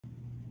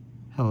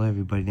Hello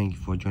everybody, thank you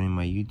for joining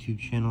my YouTube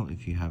channel.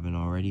 If you haven't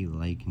already,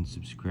 like and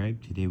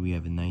subscribe. Today we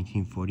have a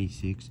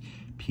 1946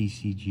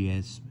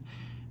 PCGS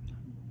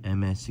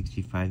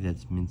MS65,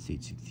 that's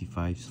MINTAGE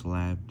 65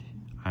 slabbed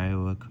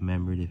Iowa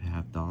commemorative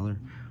 $50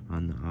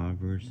 on the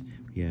obverse.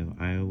 We have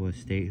Iowa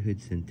statehood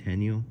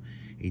centennial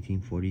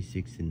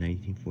 1846 to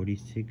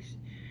 1946,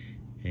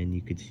 and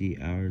you could see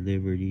our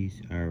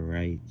liberties, our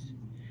rights,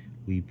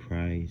 we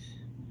prize,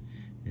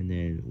 and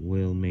then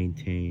will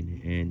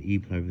maintain, and e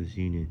pluribus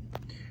unum.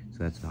 So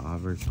that's the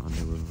obverse. On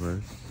the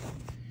reverse,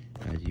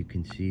 as you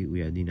can see, we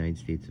have the United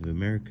States of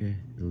America,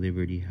 the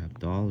Liberty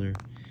 $50,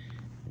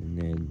 and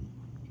then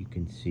you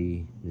can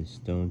see the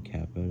stone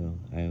capital,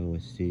 Iowa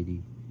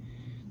City,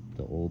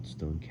 the old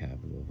stone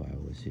capital of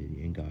Iowa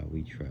City. In God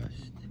we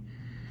trust.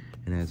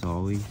 And as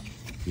always,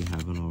 if you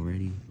haven't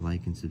already,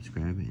 like and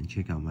subscribe, and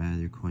check out my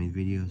other coin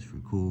videos for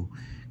cool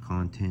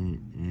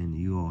content. And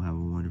you all have a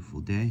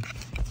wonderful day.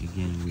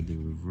 Again with the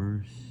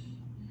reverse,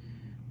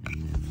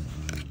 and then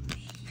the obverse.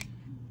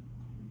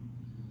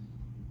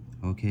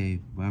 Okay,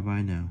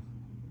 bye-bye now.